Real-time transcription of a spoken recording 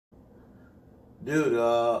Dude,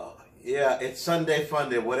 yeah, it's Sunday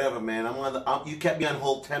Funday, whatever, man. You kept me on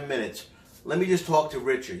hold 10 minutes. Let me just talk to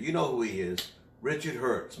Richard. You know who he is. Richard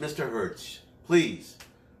Hertz, Mr. Hertz. Please.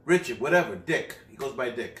 Richard, whatever, Dick. He goes by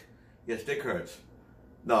Dick. Yes, Dick Hertz.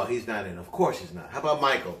 No, he's not in. Of course he's not. How about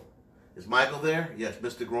Michael? Is Michael there? Yes,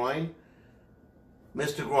 Mr. Groin.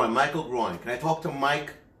 Mr. Groin, Michael Groin. Can I talk to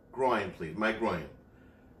Mike Groin, please? Mike Groin.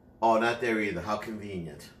 Oh, not there either. How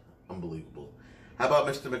convenient. Unbelievable. How about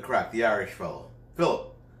Mr. McCrack, the Irish fellow?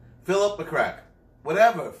 Philip McCrack.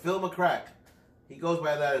 Whatever, Phil McCrack. He goes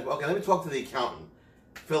by that as well. Okay, let me talk to the accountant.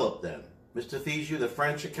 Philip, then. Mr. Thijou, the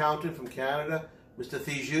French accountant from Canada. Mr.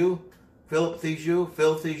 Thijou. Philip Thijou.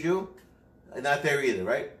 Phil Thijou. Not there either,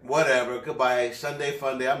 right? Whatever. Goodbye. Sunday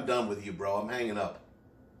Funday. I'm done with you, bro. I'm hanging up.